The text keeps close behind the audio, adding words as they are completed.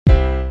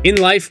In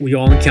life, we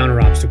all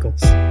encounter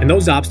obstacles, and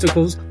those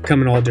obstacles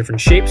come in all different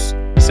shapes,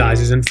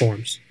 sizes, and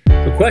forms.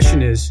 The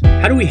question is,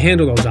 how do we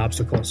handle those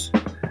obstacles?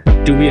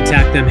 Do we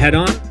attack them head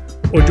on,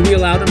 or do we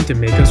allow them to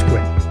make us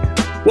quit?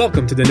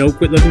 Welcome to the No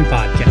Quit Living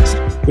podcast,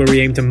 where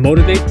we aim to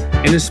motivate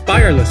and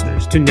inspire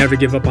listeners to never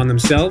give up on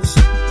themselves,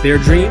 their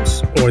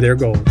dreams, or their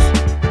goals.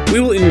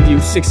 We will interview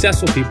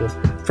successful people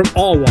from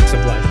all walks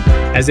of life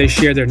as they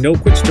share their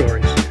no-quit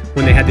stories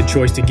when they had the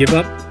choice to give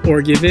up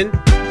or give in,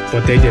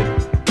 but they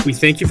didn't. We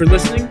thank you for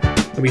listening,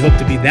 and we hope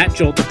to be that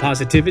jolt of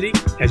positivity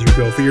as you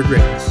go for your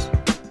greatness.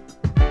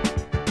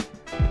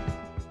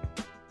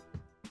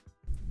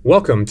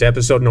 Welcome to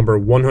episode number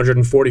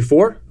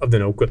 144 of the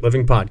No Quit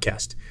Living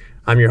podcast.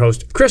 I'm your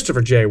host, Christopher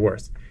J.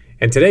 Worth,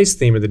 and today's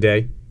theme of the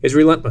day is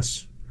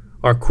relentless.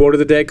 Our quote of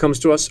the day comes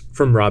to us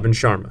from Robin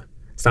Sharma.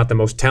 It's not the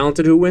most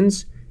talented who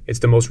wins, it's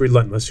the most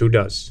relentless who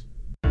does.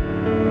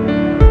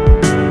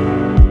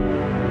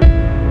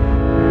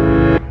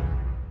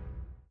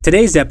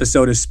 Today's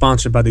episode is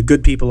sponsored by the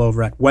good people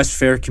over at West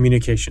Fair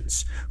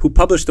Communications, who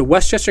publish the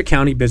Westchester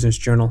County Business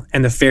Journal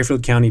and the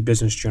Fairfield County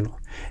Business Journal.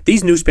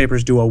 These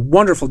newspapers do a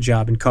wonderful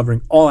job in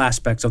covering all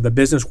aspects of the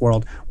business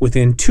world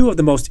within two of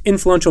the most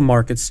influential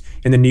markets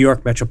in the New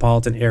York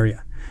metropolitan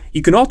area.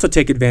 You can also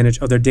take advantage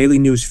of their daily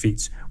news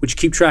feeds, which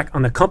keep track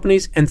on the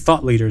companies and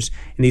thought leaders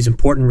in these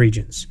important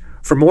regions.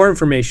 For more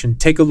information,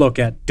 take a look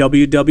at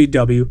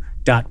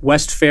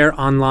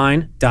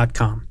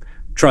www.westfaironline.com.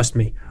 Trust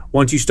me,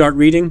 once you start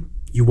reading,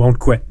 you won't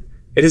quit.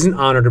 It is an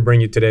honor to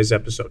bring you today's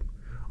episode.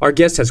 Our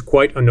guest has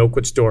quite a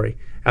no-quit story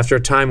after a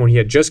time when he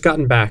had just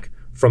gotten back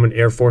from an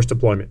Air Force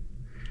deployment.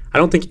 I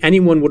don't think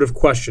anyone would have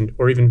questioned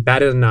or even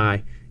batted an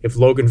eye if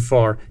Logan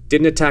Farr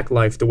didn't attack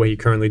life the way he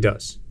currently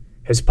does.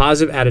 His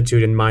positive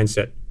attitude and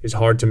mindset is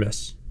hard to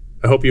miss.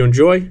 I hope you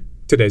enjoy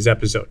today's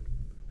episode.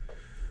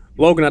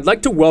 Logan, I'd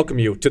like to welcome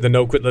you to the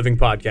No Quit Living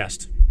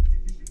podcast.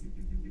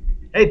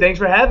 Hey, thanks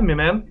for having me,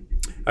 man.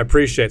 I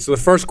appreciate it. So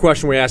the first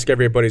question we ask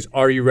everybody is,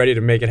 are you ready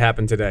to make it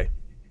happen today?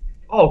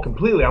 Oh,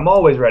 completely. I'm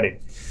always ready.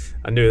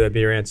 I knew that'd be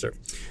your answer.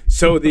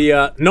 So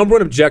the number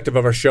one objective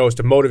of our show is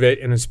to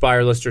motivate and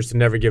inspire listeners to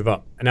never give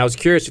up. And I was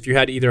curious if you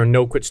had either a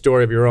no-quit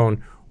story of your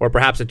own or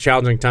perhaps a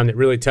challenging time that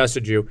really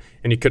tested you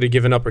and you could have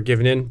given up or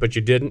given in, but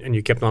you didn't and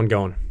you kept on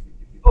going.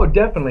 Oh,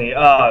 definitely.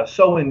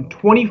 So in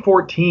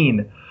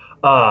 2014,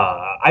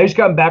 I just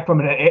gotten back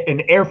from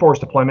an Air Force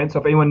deployment. So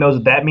if anyone knows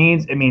what that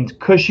means, it means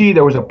cushy.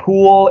 There was a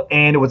pool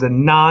and it was a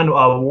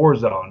non-war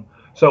zone.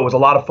 So it was a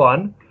lot of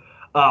fun.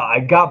 I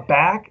got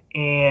back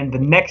and the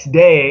next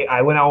day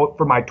I went out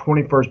for my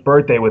 21st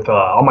birthday with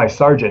all my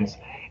sergeants.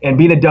 And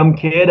being a dumb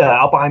kid,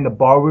 out behind the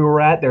bar we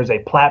were at, there's a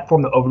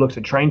platform that overlooks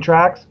the train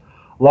tracks.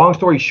 Long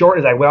story short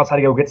is I went outside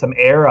to go get some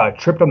air,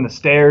 tripped on the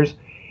stairs,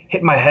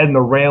 hit my head in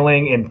the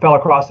railing, and fell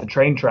across the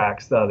train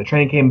tracks. The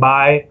train came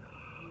by.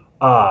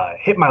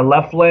 Hit my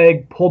left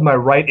leg, pulled my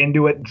right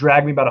into it,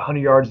 dragged me about 100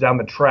 yards down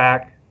the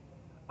track.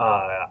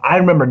 I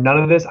remember none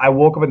of this. I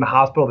woke up in the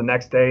hospital the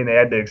next day, and they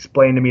had to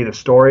explain to me the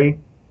story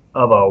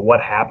of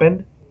what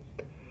happened.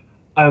 It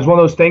was one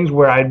of those things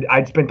where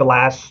I'd spent the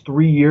last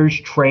 3 years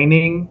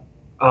training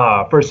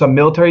for some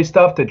military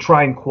stuff to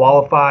try and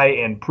qualify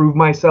and prove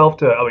myself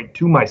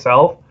to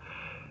myself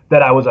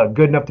that I was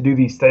good enough to do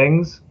these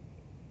things.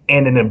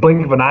 And in a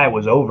blink of an eye, it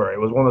was over. It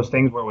was one of those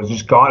things where it was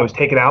just gone. It was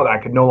taken out. I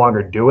could no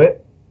longer do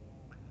it.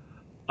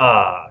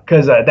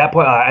 Because at that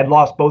point, I'd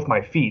lost both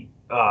my feet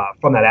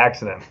from that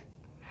accident.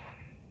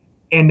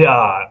 And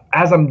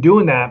as I'm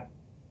doing that,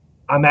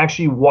 I'm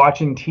actually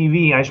watching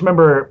TV. And I just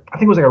remember, I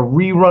think it was like a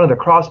rerun of the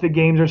CrossFit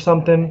Games or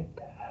something.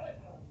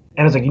 And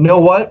I was like, you know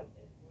what?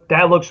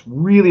 That looks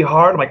really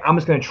hard. I'm like, I'm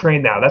just going to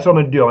train now. That's what I'm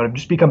going to do. I'm going to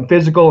just become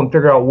physical and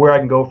figure out where I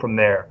can go from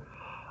there.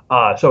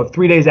 So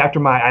 3 days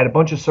after I had a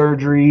bunch of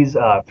surgeries.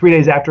 3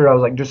 days after, I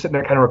was like just sitting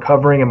there kind of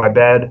recovering in my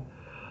bed.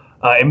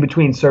 In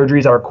between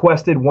surgeries, I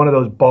requested one of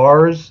those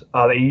bars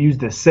that you use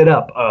to sit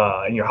up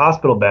in your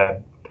hospital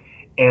bed.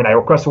 And I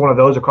requested one of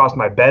those across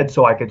my bed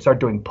so I could start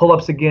doing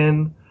pull-ups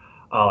again,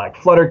 like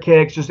flutter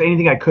kicks, just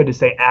anything I could to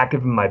stay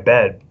active in my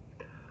bed.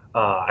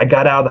 I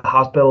got out of the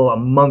hospital a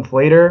month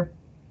later,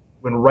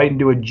 went right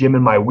into a gym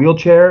in my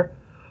wheelchair,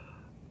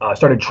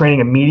 started training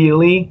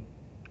immediately.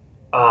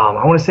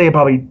 I want to say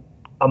probably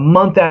a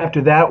month after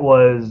that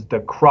was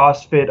the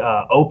CrossFit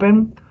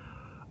Open.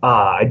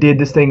 I did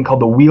this thing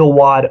called the Wheel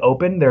Wad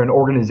Open. They're an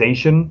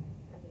organization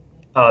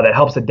that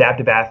helps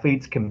adaptive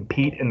athletes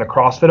compete in the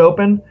CrossFit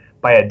Open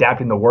by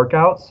adapting the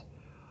workouts.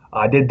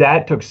 I did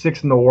that, took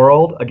 6th in the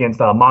world against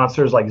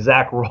monsters like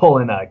Zach Roll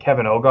and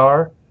Kevin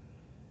Ogar.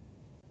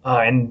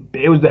 And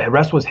the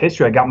rest was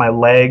history. I got my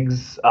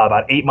legs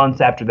about 8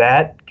 months after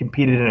that,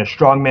 competed in a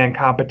strongman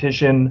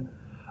competition.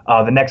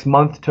 The next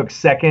month, took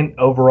 2nd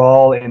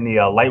overall in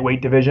the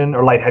lightweight division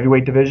or light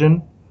heavyweight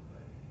division.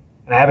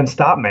 And I haven't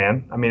stopped,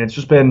 man. I mean, it's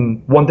just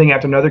been one thing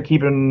after another,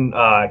 keeping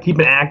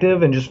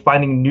active and just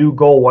finding a new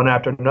goal one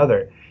after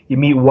another. You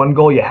meet one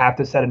goal, you have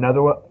to set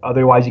another one,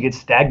 otherwise you get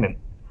stagnant.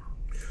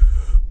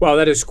 Wow,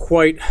 that is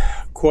quite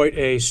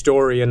a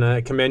story, and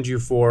I commend you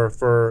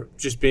for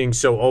just being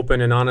so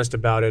open and honest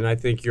about it. And I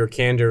think your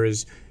candor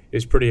is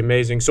is pretty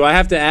amazing. So I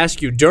have to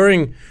ask you,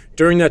 during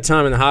that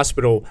time in the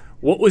hospital,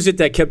 what was it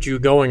that kept you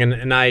going?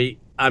 And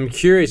I'm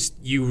curious.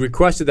 You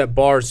requested that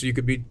bar so you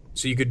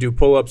could do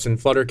pull-ups and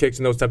flutter kicks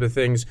and those type of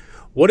things.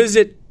 What is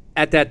it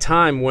at that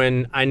time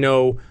when I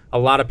know a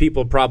lot of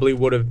people probably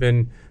would have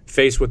been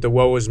faced with the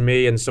woe is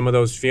me and some of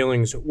those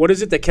feelings? What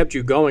is it that kept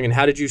you going, and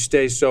how did you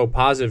stay so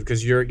positive?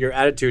 Because your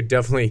attitude,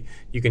 definitely,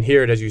 you can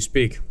hear it as you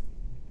speak.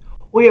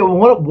 Well, yeah,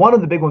 one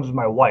of the big ones was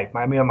my wife.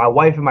 My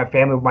wife and my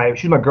family.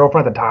 She was my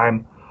girlfriend at the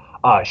time.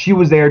 She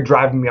was there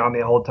driving me on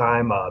the whole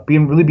time,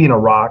 being a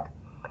rock.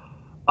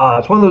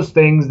 It's one of those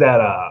things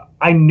that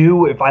I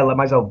knew if I let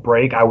myself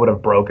break, I would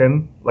have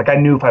broken. Like, I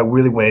knew if I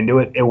really went into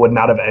it, it would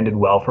not have ended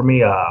well for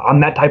me. I'm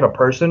that type of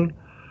person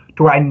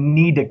to where I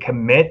need to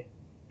commit.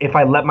 If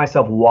I let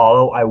myself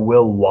wallow, I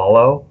will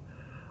wallow.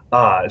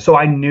 So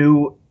I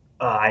knew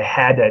I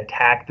had to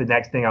attack the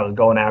next thing I was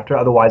going after.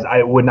 Otherwise,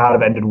 it would not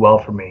have ended well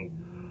for me.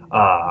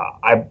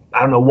 I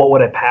don't know what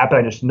would have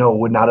happened. I just know it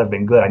would not have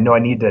been good. I know I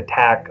need to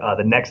attack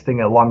the next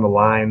thing along the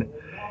line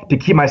to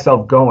keep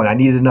myself going. I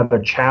needed another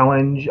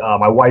challenge.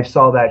 My wife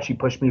saw that. She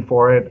pushed me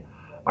for it.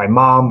 My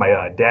mom,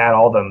 my dad,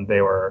 all of them,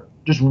 they were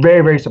just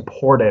very, very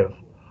supportive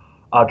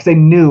because they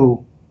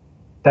knew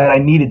that I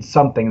needed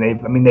something.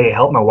 They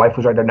helped. My wife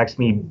was right there next to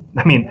me.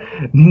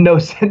 No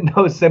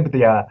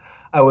sympathy.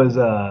 I was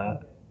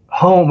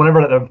home.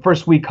 Whenever the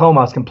first week home,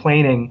 I was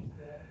complaining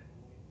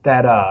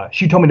that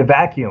she told me to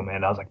vacuum,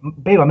 and I was like,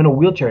 "Babe, I'm in a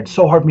wheelchair. It's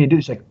so hard for me to do."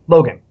 She's like,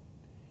 "Logan,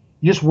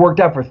 you just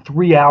worked out for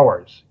 3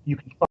 hours. You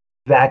can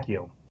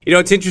vacuum." You know,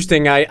 it's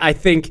interesting. I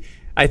think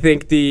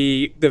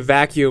the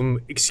vacuum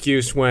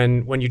excuse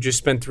when you just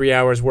spent 3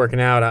 hours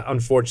working out,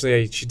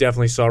 unfortunately, she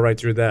definitely saw right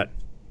through that.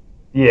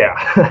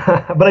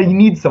 Yeah, but you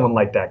need someone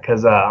like that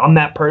because I'm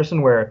that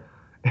person where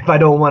if I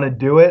don't want to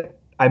do it,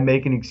 I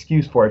make an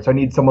excuse for it. So I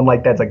need someone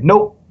like that. It's like,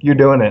 nope, you're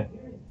doing it.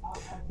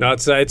 No,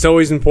 it's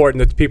always important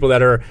that the people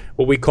that are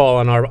what we call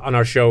on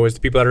our show is the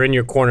people that are in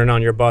your corner and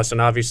on your bus,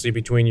 and obviously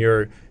between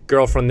your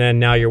girlfriend then,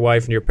 now your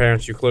wife, and your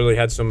parents, you clearly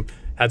had some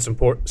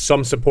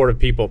supportive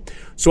people.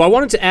 So I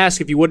wanted to ask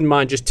if you wouldn't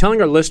mind just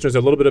telling our listeners a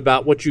little bit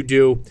about what you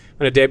do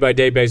on a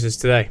day-by-day basis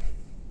today.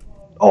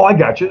 Oh, I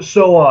got you.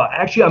 So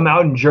actually, I'm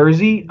out in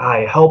Jersey.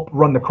 I help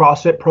run the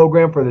CrossFit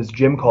program for this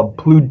gym called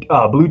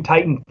Blue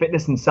Titan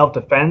Fitness and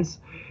Self-Defense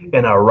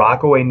in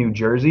Rockaway, New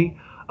Jersey.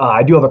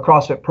 I do all the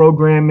CrossFit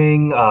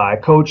programming. I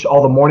coach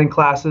all the morning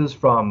classes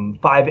from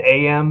 5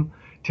 a.m.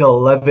 till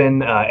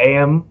 11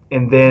 a.m.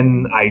 And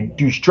then I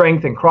do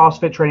strength and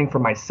CrossFit training for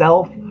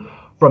myself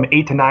from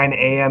 8 to 9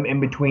 a.m. in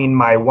between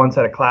my one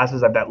set of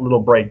classes. I have that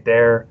little break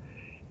there.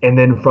 And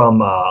then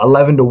from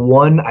 11 to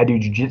 1, I do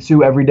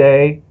jiu-jitsu every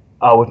day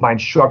with my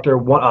instructor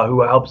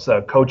who helps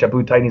coach at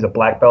Blue Titan. He's a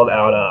black belt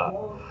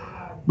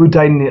out Blue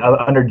Titan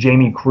under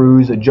Jamie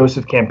Cruz,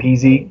 Joseph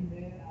Campisi.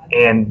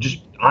 And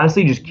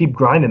honestly, just keep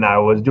grinding. I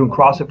was doing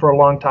CrossFit for a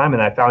long time,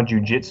 and I found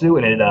jiu-jitsu,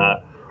 and it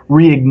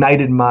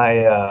reignited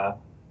my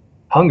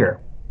hunger.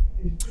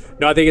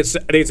 No, I think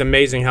it's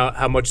amazing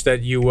how much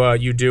that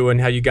you do and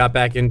how you got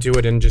back into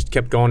it and just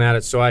kept going at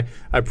it. So I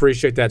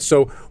appreciate that.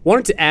 So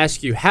wanted to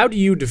ask you, how do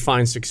you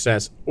define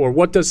success, or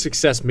what does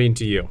success mean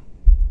to you?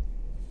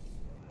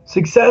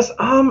 Success,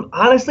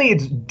 honestly,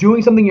 it's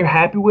doing something you're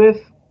happy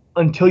with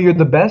until you're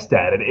the best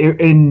at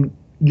it. And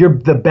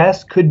the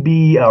best could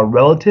be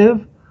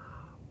relative.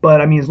 But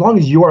as long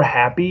as you are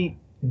happy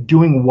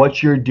doing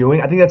what you're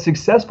doing, I think that's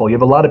successful. You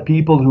have a lot of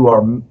people who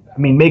are,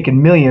 making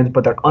millions,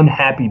 but they're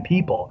unhappy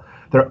people.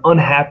 They're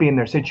unhappy in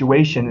their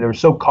situation. They're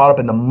so caught up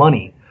in the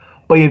money.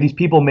 But you have these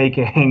people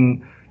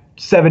making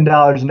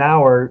 $7 an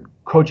hour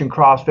coaching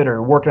CrossFit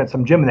or working at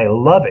some gym, and they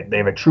love it. They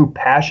have a true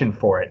passion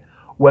for it,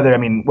 whether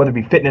it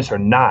be fitness or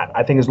not.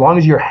 I think as long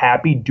as you're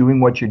happy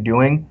doing what you're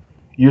doing,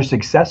 you're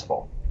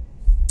successful.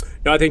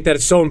 No, I think that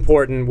it's so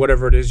important,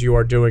 whatever it is you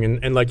are doing.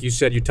 And like you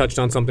said, you touched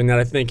on something that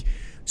I think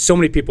so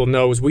many people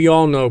know. Is we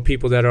all know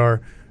people that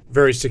are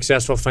very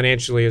successful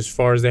financially as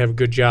far as they have a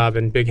good job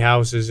and big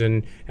houses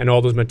and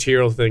all those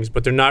material things,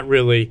 but they're not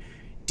really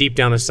deep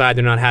down inside.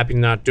 They're not happy,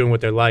 not doing what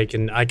they like.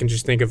 And I can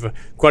just think of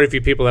quite a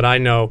few people that I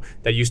know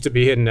that used to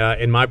be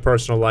in my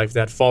personal life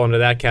that fall into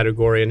that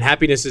category. And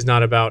happiness is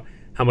not about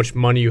how much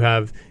money you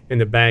have in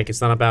the bank.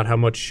 It's not about how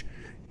much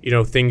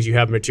things you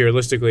have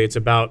materialistically. It's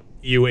about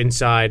you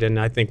inside, and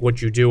I think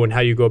what you do and how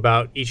you go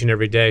about each and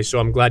every day. So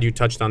I'm glad you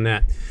touched on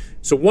that.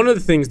 So one of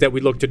the things that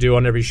we look to do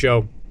on every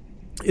show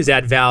is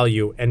add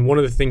value, and one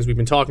of the things we've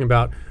been talking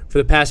about for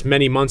the past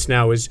many months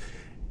now is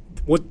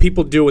what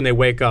people do when they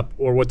wake up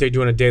or what they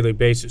do on a daily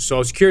basis. So I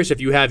was curious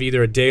if you have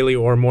either a daily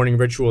or a morning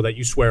ritual that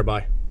you swear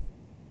by.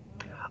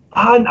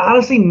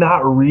 Honestly,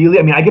 not really.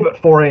 I get up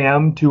at 4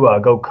 a.m. to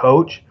go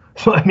coach.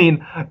 So,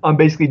 I'm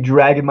basically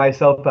dragging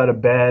myself out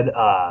of bed.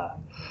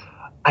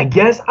 I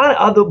guess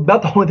about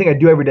the only thing I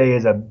do every day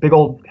is a big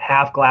old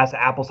half glass of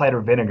apple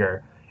cider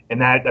vinegar.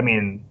 And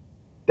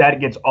that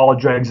gets all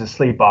dregs of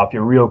sleep off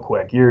you real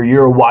quick.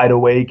 You're wide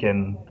awake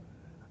and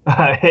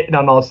hitting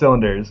on all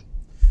cylinders.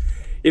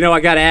 I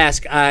got to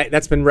ask,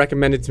 that's been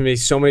recommended to me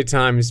so many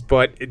times,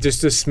 but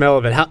just the smell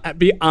of it.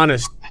 Be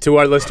honest to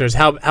our listeners.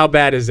 How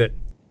bad is it?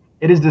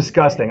 It is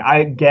disgusting.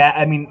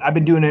 I mean, I've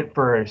been doing it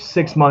for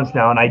 6 months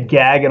now, and I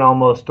gag and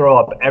almost throw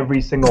up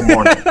every single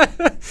morning.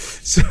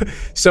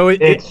 so,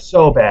 it's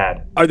so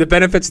bad. Are the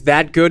benefits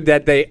that good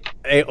that they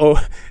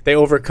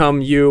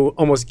overcome you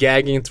almost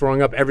gagging and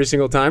throwing up every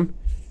single time?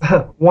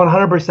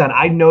 100%.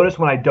 I notice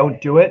when I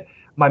don't do it,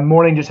 my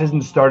morning just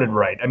hasn't started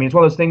right. I mean, it's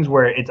one of those things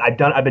where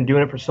I've been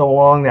doing it for so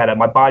long that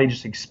my body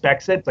just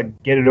expects it. It's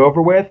like, get it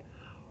over with.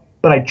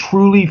 But I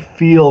truly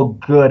feel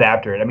good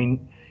after it. I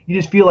mean, you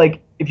just feel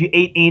like if you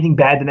ate anything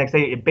bad the next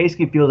day, it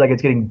basically feels like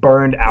it's getting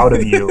burned out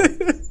of you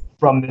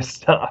from this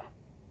stuff.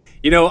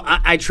 You know,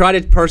 I try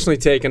to personally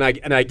take, and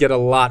I get a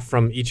lot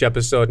from each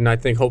episode, and I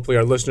think hopefully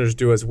our listeners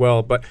do as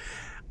well. But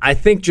I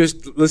think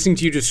just listening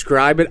to you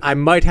describe it, I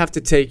might have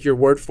to take your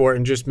word for it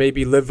and just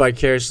maybe live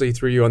vicariously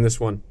through you on this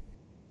one.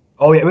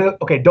 Oh, yeah. I mean,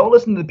 okay, don't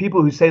listen to the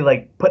people who say,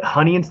 like, put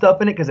honey and stuff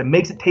in it because it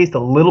makes it taste a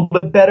little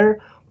bit better,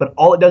 but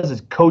all it does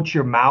is coat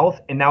your mouth,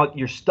 and now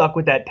you're stuck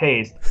with that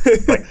taste for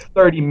like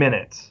 30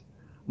 minutes.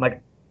 I'm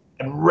like,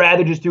 I'd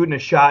rather just do it in a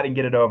shot and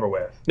get it over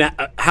with. Now,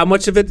 how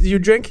much of it do you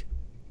drink?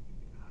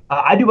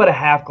 I do about a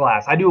half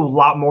glass. I do a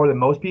lot more than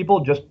most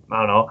people. Just, I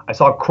don't know. I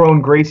saw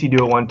Crone Gracie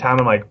do it one time.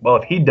 I'm like, well,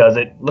 if he does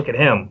it, look at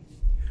him.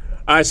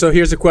 All right, so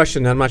here's a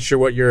question. I'm not sure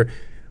what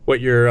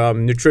your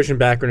nutrition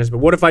background is, but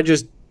what if I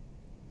just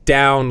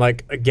down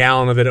like a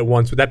gallon of it at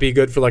once? Would that be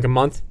good for like a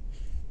month?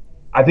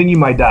 I think you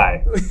might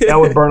die. That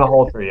would burn a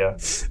hole through you.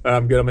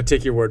 I'm good. I'm going to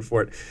take your word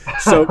for it.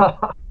 So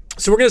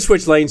we're going to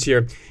switch lanes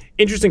here.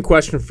 Interesting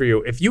question for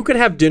you. If you could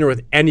have dinner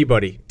with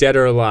anybody, dead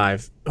or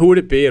alive, who would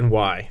it be and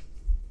why?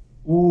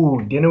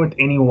 Ooh, dinner with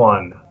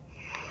anyone.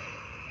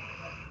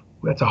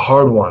 That's a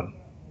hard one.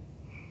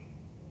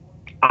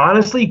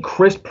 Honestly,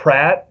 Chris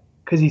Pratt,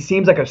 because he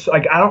seems like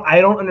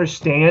I don't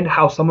understand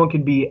how someone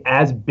can be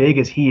as big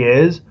as he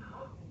is,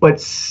 but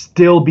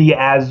still be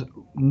as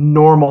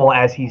normal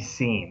as he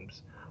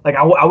seems. Like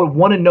I would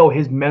want to know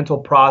his mental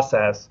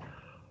process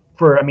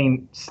for, I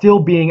mean, still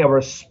being a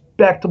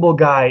respectable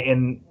guy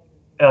in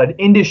an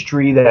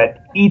industry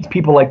that eats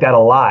people like that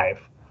alive.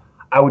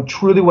 I would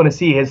truly want to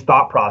see his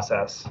thought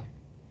process.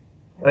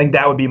 I think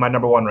that would be my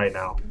number one right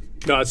now.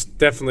 No, it's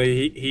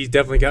definitely he's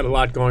definitely got a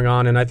lot going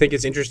on, and I think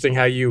it's interesting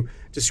how you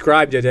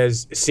described it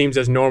as it seems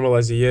as normal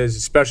as he is,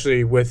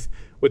 especially with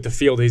the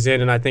field he's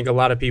in. And I think a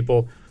lot of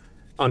people,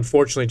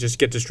 unfortunately, just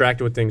get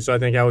distracted with things. So I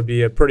think that would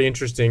be a pretty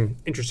interesting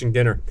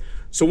dinner.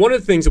 So one of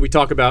the things that we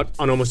talk about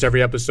on almost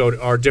every episode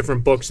are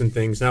different books and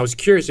things. And I was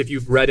curious if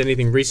you've read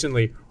anything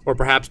recently, or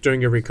perhaps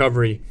during your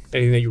recovery,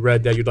 anything that you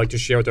read that you'd like to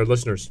share with our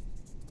listeners.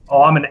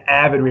 Oh, I'm an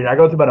avid reader. I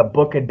go through about a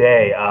book a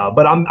day,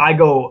 but I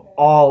go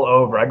all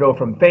over. I go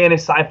from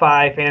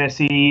sci-fi,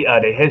 fantasy,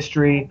 to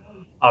history.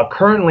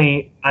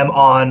 Currently, I'm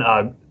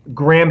on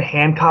Graham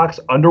Hancock's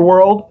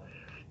Underworld.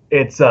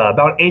 It's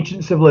about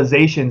ancient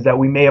civilizations that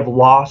we may have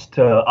lost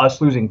to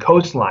us losing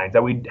coastlines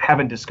that we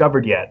haven't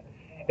discovered yet.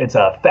 It's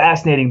a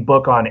fascinating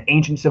book on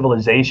ancient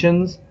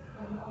civilizations.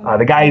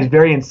 The guy is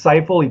very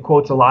insightful. He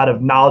quotes a lot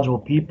of knowledgeable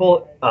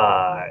people.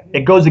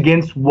 It goes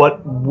against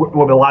what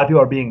a lot of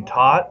people are being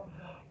taught,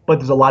 but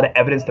there's a lot of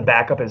evidence to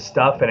back up his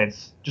stuff, and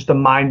it's just a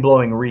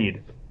mind-blowing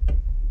read.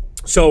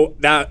 So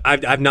that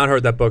I've not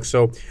heard that book.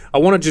 So I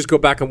want to just go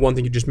back on one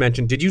thing you just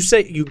mentioned. Did you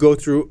say you go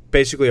through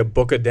basically a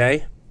book a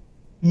day?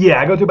 Yeah,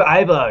 I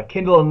have a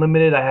Kindle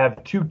Unlimited. I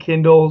have 2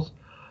 Kindles.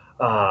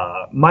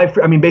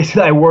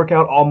 Basically I work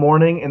out all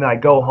morning, and then I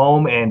go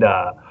home, and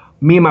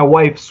me and my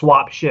wife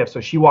swap shifts. So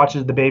she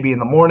watches the baby in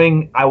the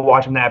morning. I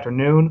watch him in the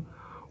afternoon.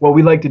 What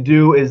we like to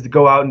do is to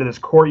go out into this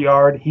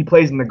courtyard. He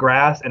plays in the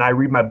grass, and I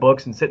read my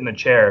books and sit in the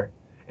chair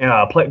and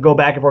go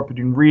back and forth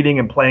between reading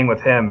and playing with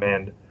him.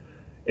 And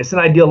it's an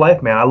ideal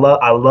life, man. I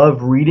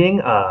love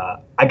reading.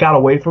 I got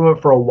away from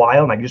it for a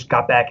while, and I just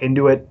got back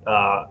into it.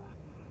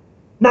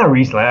 Not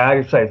recently,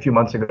 I'd say a few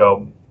months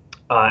ago,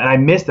 and I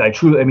missed it.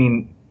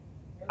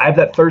 I have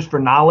that thirst for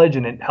knowledge,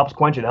 and it helps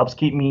quench it. It helps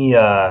keep me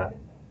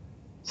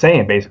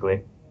sane,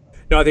 basically.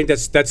 No, I think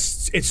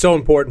it's so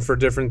important for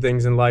different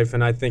things in life,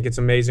 and I think it's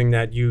amazing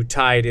that you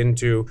tie it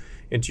into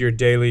your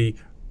daily,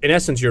 in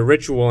essence, your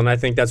ritual. And I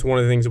think that's one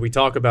of the things that we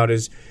talk about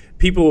is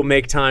people will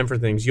make time for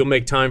things. You'll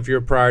make time for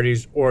your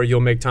priorities, or you'll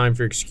make time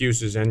for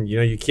excuses, and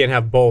you can't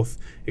have both,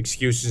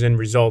 excuses and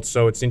results.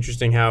 So it's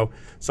interesting how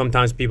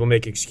sometimes people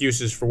make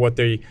excuses for what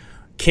they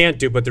can't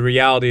do, but the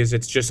reality is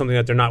it's just something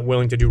that they're not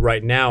willing to do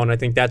right now. And I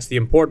think that's the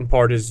important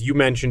part. Is you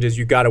mentioned is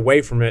you got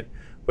away from it,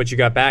 but you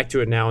got back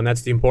to it now, and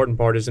that's the important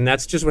part. And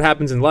that's just what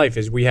happens in life.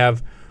 Is we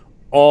have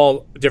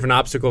all different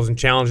obstacles and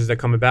challenges that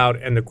come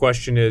about, and the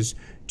question is,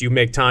 do you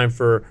make time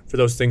for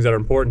those things that are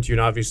important to you?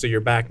 And obviously,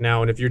 you're back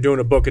now. And if you're doing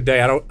a book a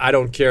day, I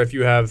don't care if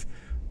you have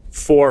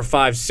 4,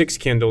 5, 6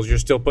 Kindles, you're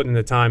still putting in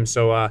the time.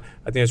 So I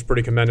think it's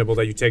pretty commendable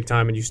that you take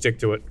time and you stick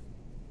to it.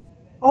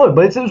 Oh,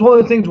 but it's one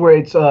of the things where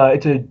it's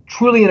a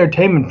truly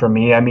entertainment for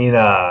me.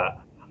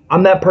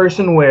 I'm that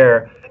person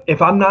where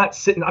if I'm not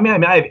sitting, I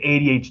have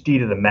ADHD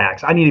to the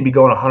max. I need to be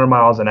going 100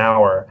 miles an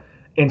hour.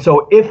 And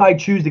so if I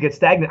choose to get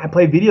stagnant, I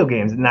play video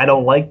games, and I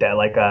don't like that.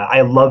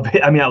 I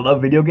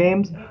love video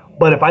games,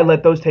 But if I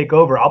let those take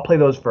over, I'll play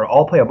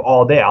them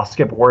all day. I'll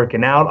skip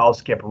working out. I'll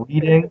skip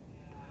reading.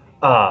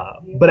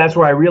 But that's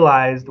where I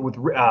realized with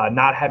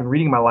not having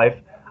reading in my life,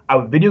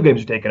 video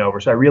games are taking over.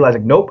 So I realized,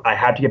 like, nope, I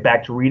have to get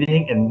back to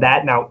reading, and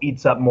that now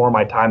eats up more of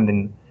my time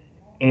than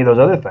any of those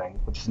other things,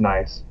 which is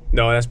nice.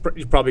 No,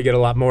 you probably get a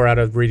lot more out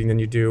of reading than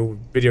you do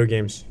video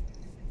games.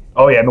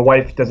 Oh yeah, and the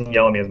wife doesn't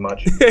yell at me as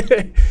much.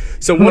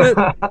 So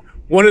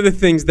one of the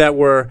things that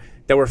we're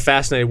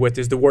fascinated with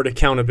is the word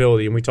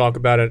accountability, and we talk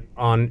about it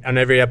on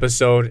every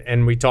episode,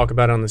 and we talk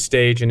about it on the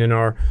stage and in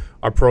our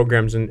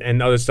programs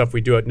and other stuff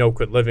we do at No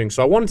Quit Living.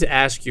 So I wanted to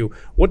ask you,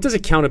 what does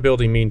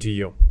accountability mean to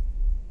you?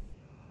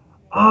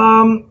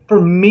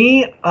 For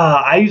me,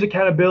 I use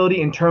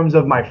accountability in terms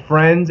of my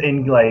friends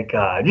and like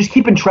just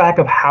keeping track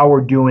of how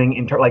we're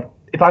doing. Like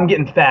if I'm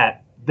getting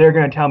fat, they're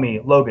gonna tell me,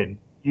 Logan,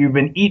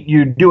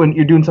 you're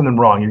doing something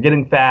wrong. You're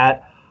getting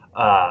fat.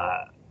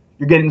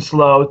 You're getting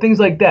slow. Things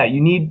like that.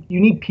 You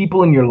need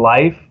people in your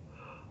life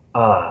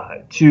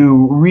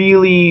to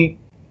really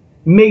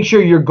make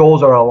sure your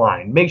goals are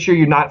aligned. Make sure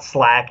you're not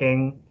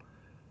slacking.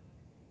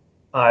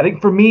 I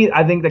think for me,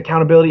 the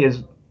accountability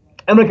is,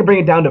 I'm going to bring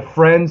it down to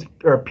friends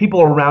or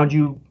people around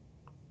you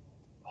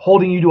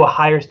holding you to a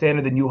higher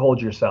standard than you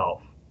hold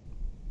yourself.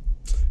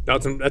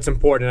 That's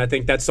important. I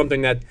think that's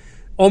something that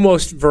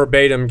almost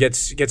verbatim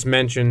gets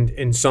mentioned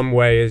in some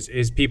way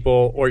is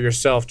people or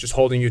yourself just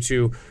holding you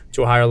to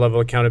a higher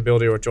level of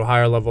accountability or to a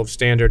higher level of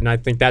standard. And I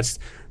think that's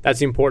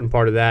the important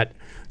part of that.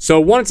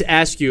 So I wanted to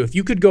ask you, if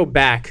you could go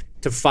back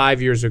to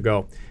 5 years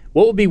ago,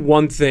 what would be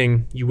one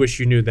thing you wish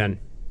you knew then?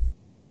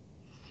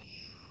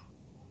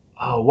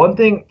 One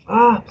thing,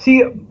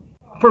 see,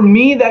 for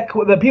me,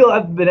 the people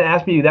have been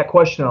asking me that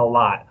question a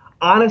lot.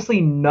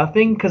 Honestly,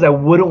 nothing, because I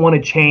wouldn't want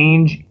to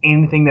change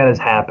anything that has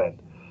happened.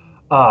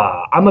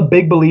 I'm a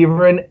big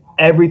believer in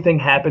everything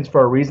happens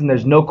for a reason.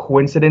 There's no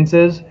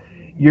coincidences.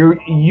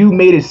 You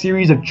made a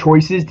series of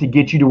choices to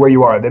get you to where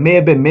you are. They may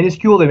have been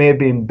minuscule, they may have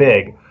been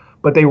big,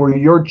 but they were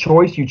your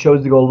choice. You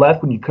chose to go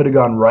left when you could have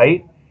gone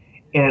right,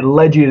 and it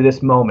led you to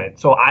this moment.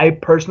 So I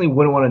personally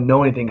wouldn't want to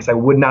know anything, because I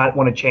would not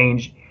want to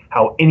change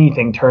how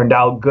anything turned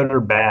out, good or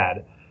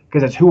bad,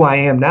 because it's who I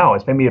am now.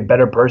 It's made me a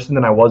better person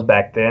than I was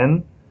back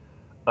then.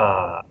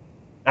 I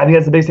think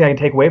that's the biggest thing I can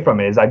take away from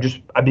it, is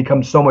I've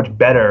become so much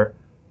better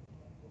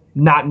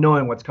not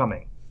knowing what's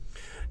coming.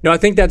 No, I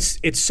think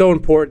it's so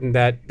important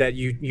that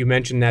you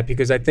mentioned that,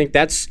 because I think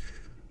that's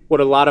what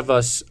a lot of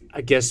us,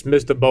 I guess,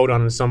 missed the boat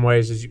on in some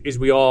ways, is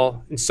we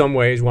all, in some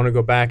ways, want to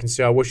go back and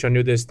say, I wish I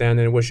knew this then,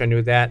 and I wish I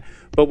knew that.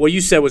 But what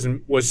you said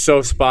was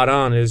so spot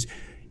on, is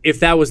if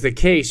that was the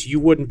case, you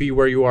wouldn't be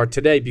where you are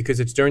today,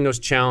 because it's during those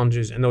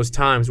challenges and those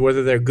times,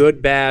 whether they're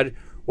good, bad,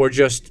 or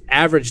just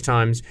average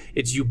times,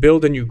 it's you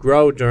build and you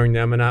grow during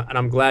them. And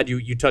I'm glad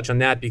you touch on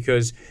that,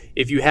 because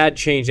if you had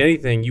changed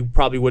anything, you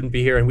probably wouldn't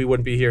be here and we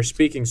wouldn't be here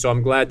speaking. So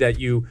I'm glad that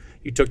you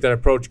took that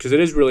approach, because it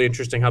is really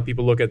interesting how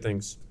people look at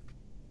things.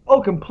 Oh,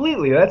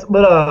 completely.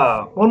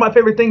 But one of my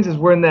favorite things is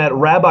when that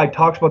rabbi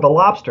talks about the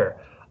lobster.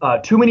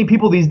 Too many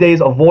people these days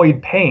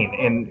avoid pain,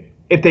 and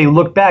if they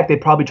look back, they'd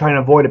probably try and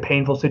avoid a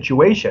painful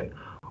situation.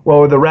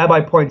 Well, the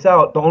rabbi points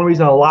out the only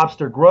reason a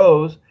lobster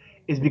grows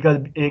is because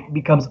it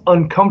becomes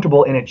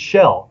uncomfortable in its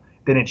shell.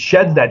 Then it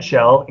sheds that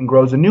shell and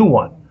grows a new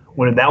one.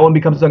 When that one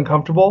becomes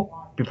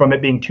uncomfortable, from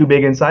it being too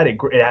big inside,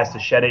 it has to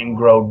shed it and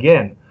grow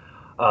again.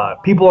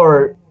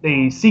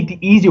 They seek the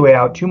easy way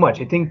out too much.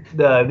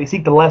 They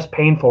seek the less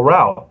painful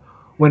route,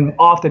 when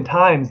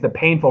oftentimes the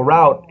painful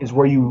route is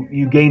where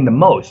you gain the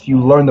most.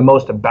 You learn the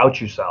most about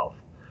yourself.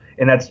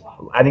 And I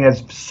think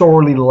that's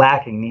sorely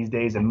lacking these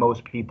days in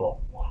most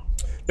people.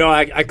 No,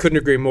 I couldn't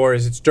agree more.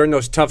 It's during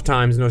those tough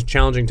times and those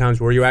challenging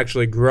times where you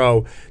actually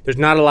grow. There's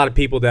not a lot of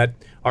people that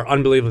are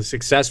unbelievably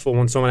successful.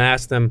 When someone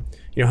asks them,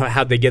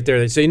 how'd they get there,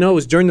 they say, it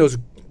was during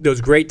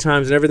those great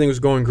times and everything was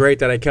going great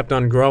that I kept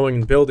on growing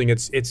and building.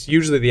 It's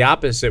usually the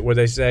opposite, where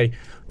they say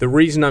the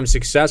reason I'm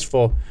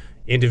successful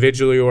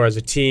individually or as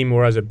a team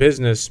or as a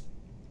business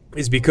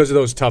is because of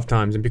those tough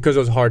times and because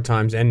of those hard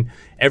times. And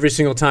every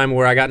single time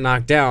where I got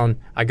knocked down,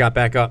 I got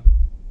back up.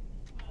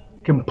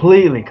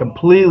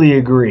 Completely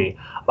agree.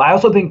 I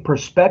also think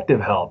perspective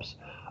helps.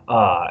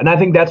 And I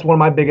think that's one of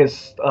my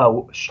biggest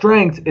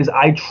strengths, is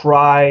I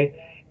try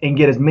and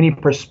get as many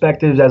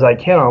perspectives as I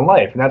can on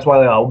life. And that's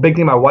why a big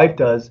thing my wife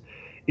does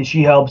is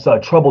she helps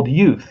troubled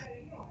youth.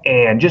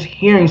 And just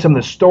hearing some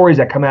of the stories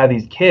that come out of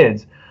these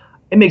kids,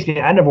 I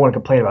never want to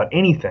complain about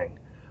anything.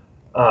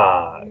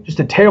 Just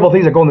the terrible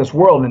things that go in this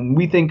world, and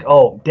we think,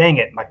 oh, dang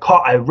it,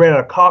 I ran out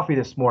of coffee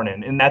this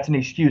morning, and that's an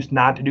excuse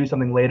not to do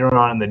something later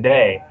on in the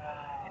day.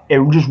 It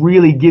just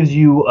really gives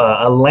you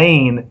a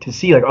lane to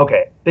see, like,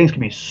 okay, things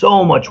can be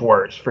so much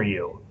worse for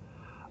you.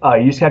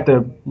 You just have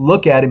to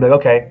look at it and be like,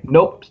 okay,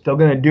 nope, still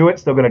going to do it,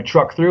 still going to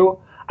truck through.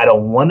 I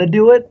don't want to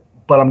do it,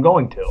 but I'm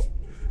going to.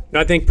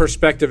 I think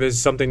perspective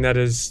is something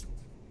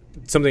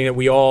that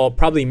we all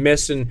probably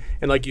miss, and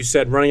like you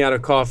said, running out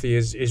of coffee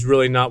is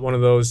really not one of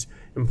those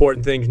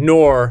important things,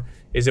 nor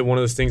is it one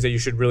of those things that you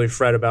should really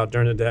fret about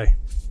during the day.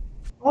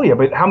 Oh yeah,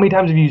 but how many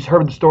times have you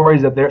heard the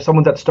stories that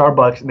someone's at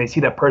Starbucks and they see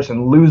that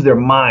person lose their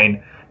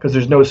mind because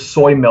there's no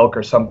soy milk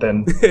or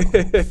something?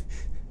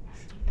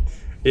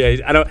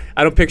 Yeah,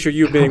 I don't picture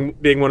you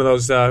being one of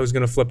those who's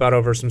going to flip out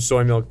over some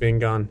soy milk being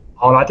gone.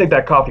 Oh, no, I take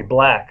that coffee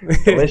black.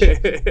 Delicious.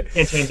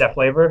 Can't change that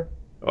flavor.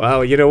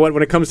 Well, you know what?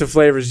 When it comes to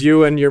flavors,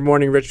 you and your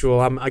morning ritual,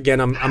 I'm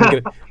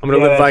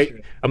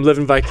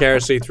living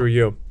vicariously through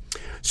you.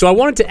 So I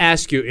wanted to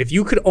ask you, if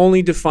you could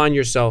only define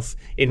yourself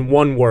in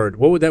one word,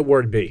 what would that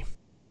word be?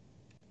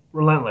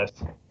 Relentless.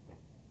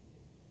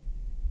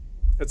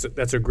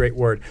 That's a great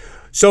word.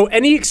 So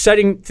any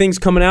exciting things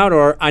coming out,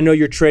 or I know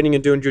you're training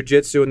and doing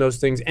jiu-jitsu and those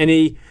things.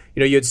 You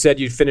had said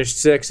you'd finished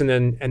sixth and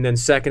then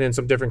second in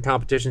some different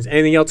competitions.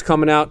 Anything else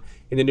coming out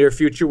in the near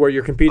future where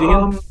you're competing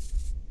in?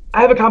 I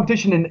have a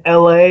competition in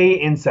LA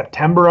in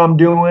September I'm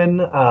doing.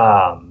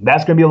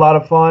 That's going to be a lot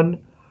of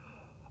fun.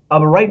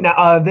 But right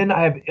now, then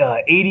I have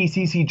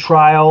ADCC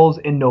trials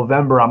in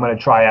November I'm going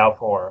to try out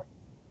for.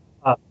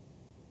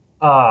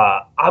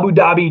 Abu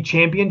Dhabi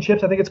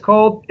Championships, I think it's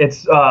called.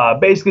 It's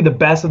basically the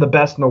best of the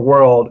best in the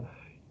world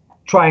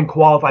try and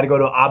qualify to go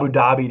to Abu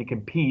Dhabi to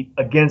compete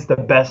against the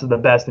best of the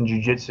best in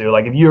jiu-jitsu.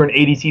 Like, if you're an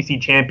ADCC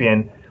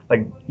champion,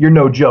 like, you're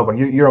no joke. Like,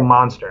 you're a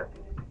monster.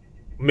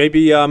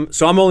 Maybe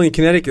so I'm only in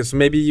Connecticut, so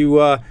maybe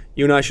you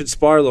and I should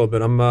spar a little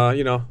bit. I'm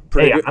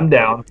pretty good. I'm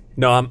down.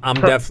 No,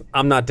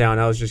 I'm not down.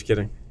 I was just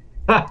kidding.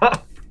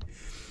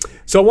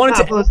 So I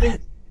wanted to. What did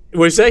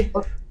you say?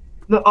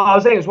 No, I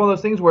was saying it's one of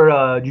those things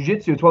where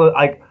jiu-jitsu. It's one of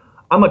like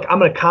I'm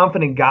a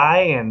confident guy,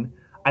 and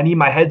I need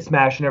my head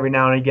smashing every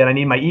now and again. I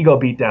need my ego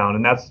beat down,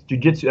 and that's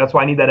jiu-jitsu. That's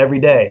why I need that every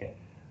day.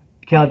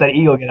 You can't let that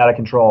ego get out of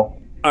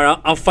control. All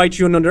right, I'll fight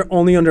you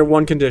only under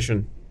one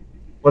condition.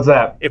 What's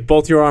that? If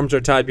both your arms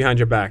are tied behind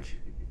your back.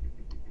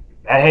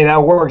 Hey,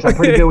 that works. I'm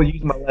pretty good with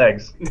using my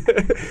legs.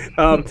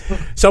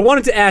 So I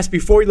wanted to ask,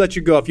 before we let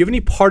you go, if you have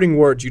any parting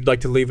words you'd like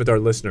to leave with our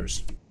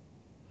listeners.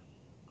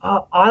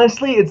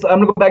 Honestly, I'm going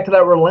to go back to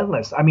that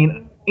relentless. I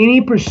mean,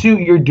 any pursuit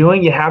you're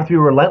doing, you have to be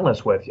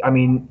relentless with. I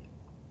mean,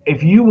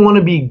 if you want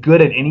to be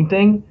good at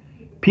anything,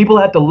 people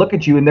have to look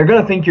at you and they're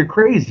going to think you're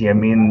crazy. I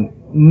mean,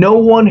 no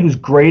one who's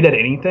great at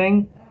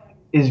anything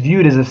is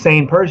viewed as a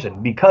sane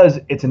person, because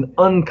it's an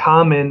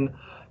uncommon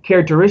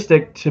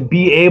characteristic to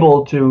be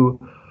able to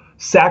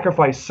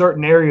sacrifice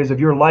certain areas of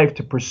your life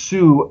to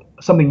pursue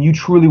something you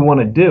truly want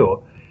to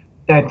do.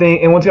 And I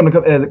think, and once again, I'm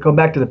going to come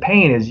back to the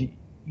pain, is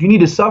you need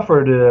to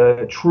suffer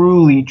to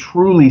truly,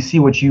 truly see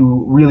what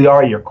you really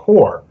are at your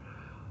core.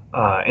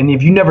 And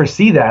if you never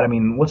see that, I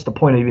mean, what's the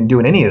point of even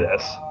doing any of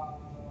this?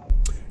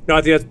 No,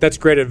 I think that's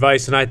great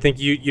advice, and I think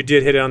you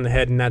did hit it on the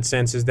head in that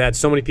sense, is that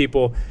so many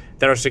people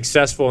that are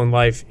successful in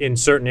life in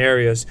certain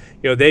areas,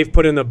 they've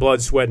put in the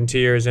blood, sweat, and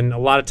tears, and a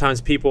lot of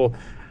times people,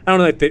 I don't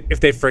know if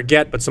they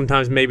forget, but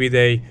sometimes maybe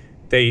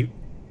they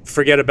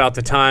forget about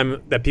the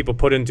time that people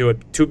put into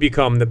it to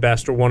become the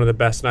best or one of the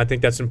best, and I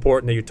think that's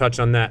important that you touch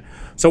on that.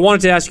 So I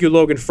wanted to ask you,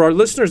 Logan, for our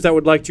listeners that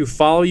would like to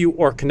follow you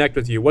or connect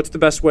with you, what's the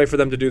best way for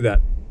them to do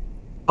that?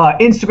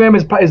 Instagram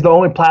is the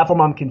only platform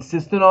I'm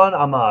consistent on.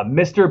 I'm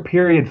Mr.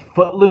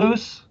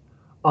 Footloose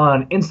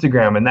on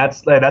Instagram, and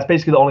that's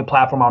basically the only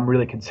platform I'm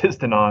really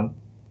consistent on.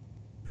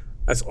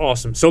 That's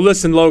awesome. So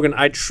listen, Logan,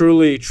 I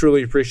truly,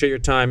 truly appreciate your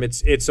time.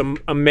 It's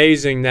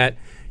amazing that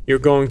you're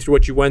going through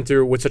what you went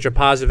through with such a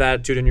positive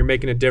attitude, and you're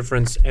making a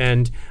difference.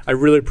 And I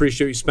really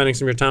appreciate you spending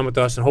some of your time with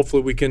us, and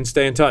hopefully we can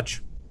stay in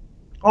touch.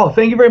 Oh,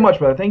 thank you very much,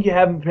 brother. Thank you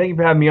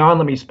for having me on.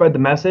 Let me spread the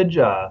message.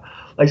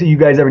 Like I said, you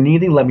guys ever need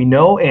anything, let me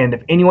know. And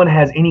if anyone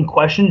has any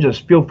questions,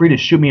 just feel free to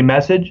shoot me a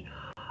message.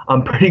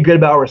 I'm pretty good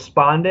about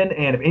responding.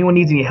 And if anyone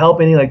needs any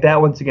help, anything like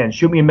that, once again,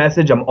 shoot me a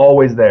message. I'm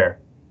always there.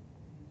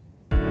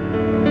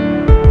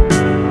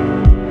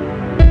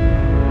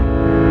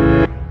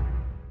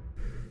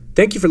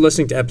 Thank you for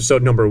listening to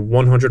episode number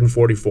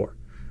 144.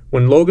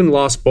 When Logan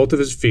lost both of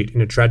his feet in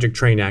a tragic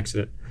train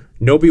accident,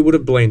 nobody would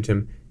have blamed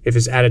him if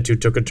his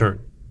attitude took a turn.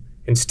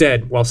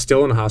 Instead, while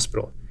still in a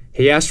hospital,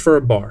 he asked for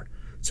a bar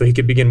so he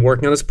could begin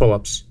working on his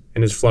pull-ups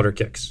and his flutter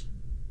kicks.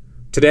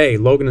 Today,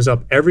 Logan is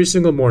up every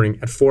single morning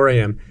at 4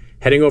 a.m.,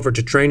 heading over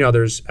to train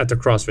others at the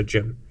CrossFit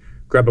gym,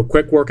 grab a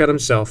quick workout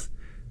himself,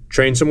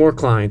 train some more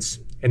clients,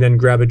 and then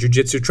grab a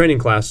jiu-jitsu training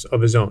class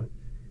of his own.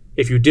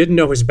 If you didn't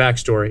know his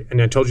backstory,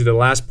 and I told you the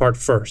last part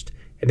first,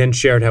 and then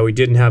shared how he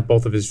didn't have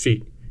both of his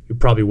feet, you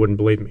probably wouldn't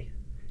believe me.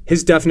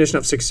 His definition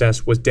of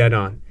success was dead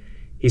on.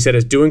 He said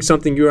it's doing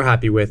something you are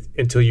happy with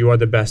until you are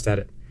the best at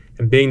it.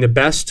 And being the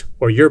best,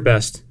 or your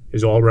best,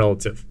 is all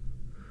relative.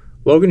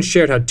 Logan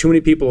shared how too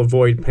many people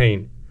avoid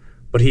pain,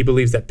 but he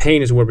believes that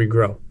pain is where we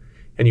grow,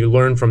 and you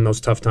learn from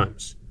those tough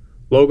times.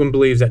 Logan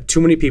believes that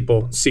too many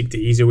people seek the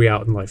easy way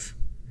out in life.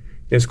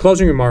 In his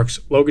closing remarks,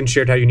 Logan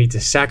shared how you need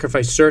to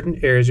sacrifice certain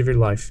areas of your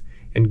life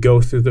and go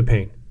through the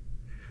pain.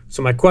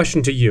 So my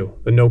question to you,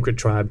 the No Quit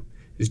Tribe,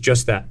 is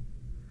just that.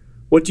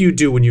 What do you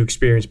do when you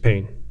experience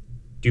pain?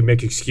 Do you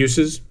make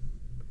excuses?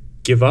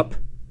 Give up?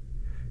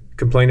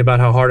 Complain about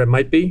how hard it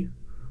might be?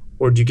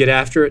 Or do you get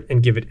after it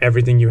and give it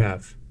everything you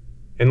have?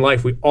 In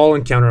life, we all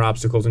encounter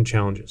obstacles and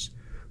challenges,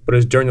 but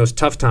it's during those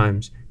tough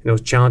times and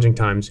those challenging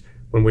times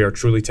when we are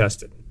truly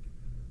tested.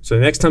 So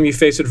the next time you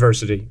face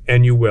adversity,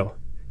 and you will,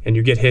 and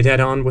you get hit head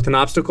on with an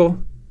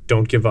obstacle,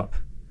 don't give up.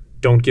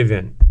 Don't give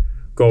in.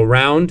 Go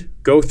around,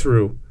 go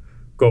through,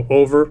 go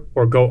over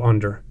or go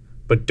under,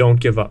 but don't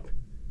give up.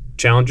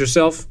 Challenge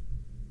yourself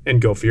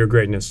and go for your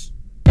greatness.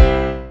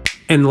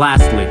 And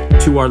lastly,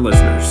 to our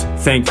listeners,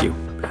 thank you.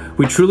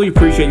 We truly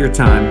appreciate your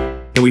time,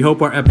 and we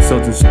hope our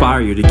episodes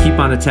inspire you to keep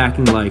on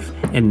attacking life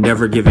and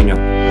never giving up.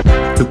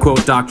 To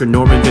quote Dr.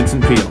 Norman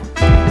Vincent Peale,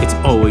 it's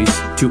always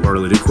too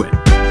early to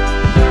quit.